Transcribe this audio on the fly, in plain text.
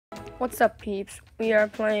What's up, peeps? We are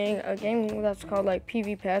playing a game that's called like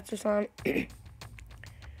PvPets or something.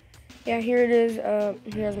 Yeah, here it is.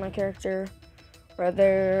 Here's my character.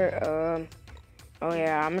 Brother. Oh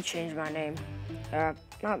yeah, I'm gonna change my name.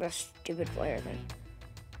 Not the stupid player thing.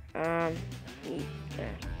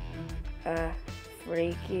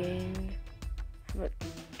 Freaking. How about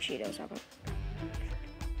Cheetos? How about?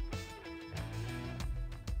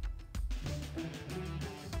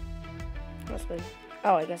 Mostly.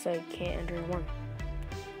 Oh, I guess I can't enter one.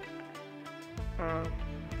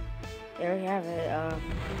 There we have it.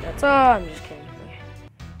 That's all. I'm just kidding.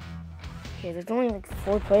 Okay, there's only like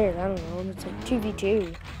 4 players. I don't know. It's like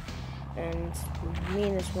 2v2, and it's me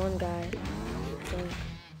and this one guy. So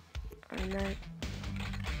I'm not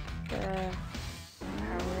power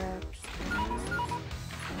ups.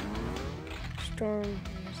 Storm.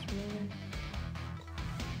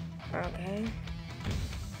 Okay.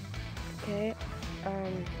 Okay.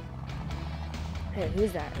 Hey,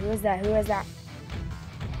 who's that? Who is that? Who is that?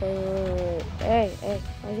 Hey,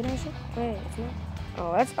 why is it not shit? Wait, it's not.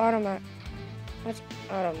 Oh, that's automatic. That's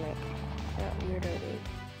automatic. That weirdo dude.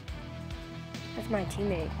 That's my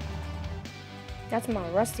teammate. That's my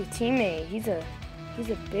rusty teammate. He's a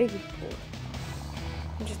big boy.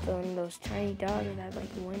 I'm just one of those tiny dogs that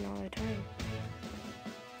like win all the time.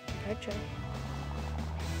 Gotcha.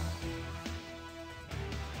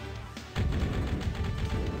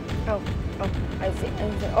 Oh, I see.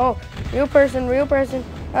 Oh, real person.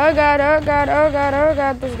 Oh God.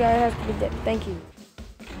 This guy has to be dead. Thank you.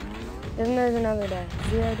 Then there's another death.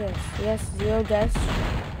 0 deaths. Yes, 0 deaths.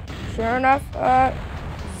 Sure enough,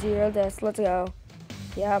 0 deaths. Let's go.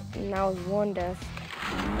 Yep, now it's 1 death.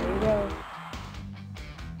 There you go.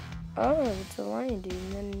 Oh, it's a lion dude,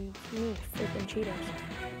 and then it's me, freaking Cheetos.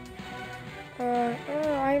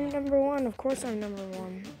 I'm number 1. Of course I'm number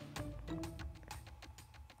 1.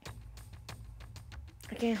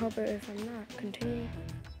 I can't help it if I'm not. Continue.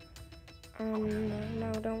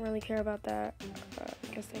 No, don't really care about that. I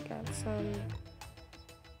guess I got some.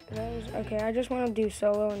 Okay, I just want to do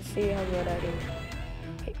solo and see how good I do.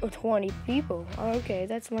 Okay, 20 people. Oh, okay,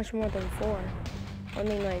 that's much more than 4. I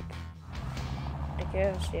mean, like, I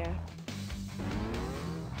guess, yeah.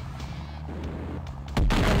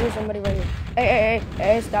 There's somebody right here.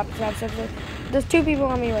 Hey, stop. There's 2 people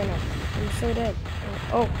on me right now. I'm so dead.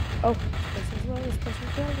 Oh. This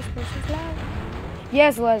person's low.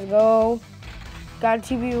 Yes, let's go. Got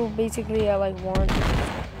 2 people basically at like 1.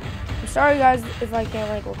 I'm sorry guys if I can't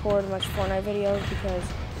like record much Fortnite videos because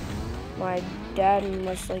my dad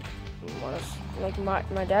must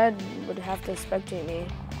my dad would have to spectate me.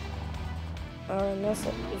 Unless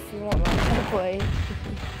if you want my to play.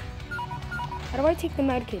 How do I take the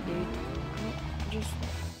med kit, dude? Just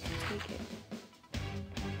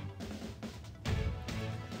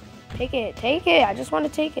take it. Take it. I just want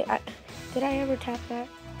to take it. Did I ever tap that?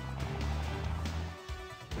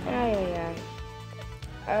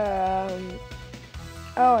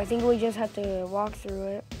 Oh, I think we just have to walk through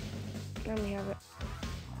it. Let me have it.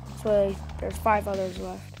 So there's 5 others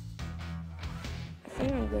left. I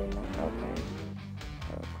think I'm good enough. Okay.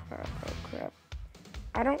 Oh crap.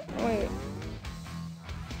 Wait.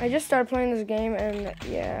 I just started playing this game and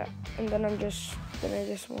yeah, and then I just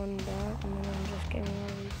won that, and then I'm just getting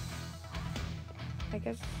ready. I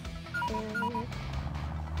guess.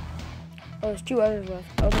 Oh, there's 2 others left.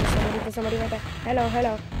 Oh, there's somebody right there. Hello.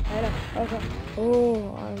 Okay.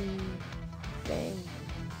 Oh, dang.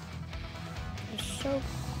 Okay,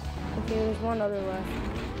 there's 1 other left.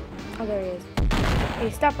 Oh, there he is. Hey,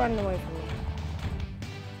 stop running away from me.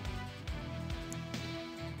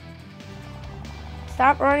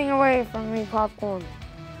 Stop running away from me, popcorn.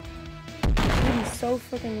 Dude, he's so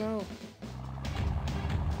freaking low.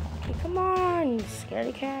 Okay, come on, you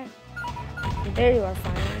scaredy cat. There you are,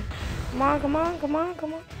 finally. Come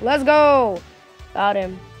on. Let's go. Got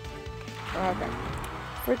him. Okay.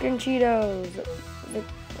 Freaking Cheetos.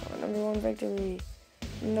 Number 1 victory.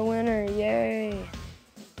 I'm the winner. Yay.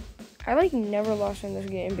 I like never lost in this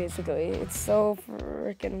game, basically. It's so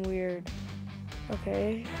freaking weird.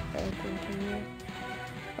 Okay. Continue.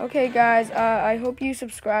 Okay, guys. I hope you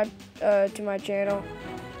subscribe to my channel.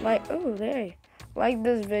 Like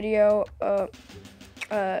this video.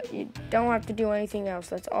 You don't have to do anything else.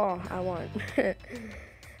 That's all I want.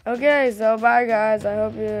 Okay, so bye guys. I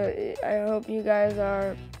hope you guys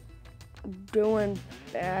are doing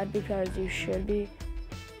bad because you should be.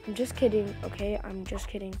 I'm just kidding, okay? I'm just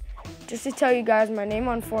kidding. Just to tell you guys, my name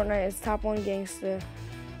on Fortnite is Top 1 Gangsta.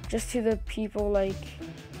 Just to the people, like,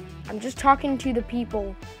 I'm just talking to the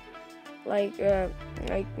people. Like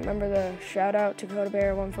remember the shout out to Coda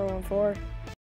Bear 1414?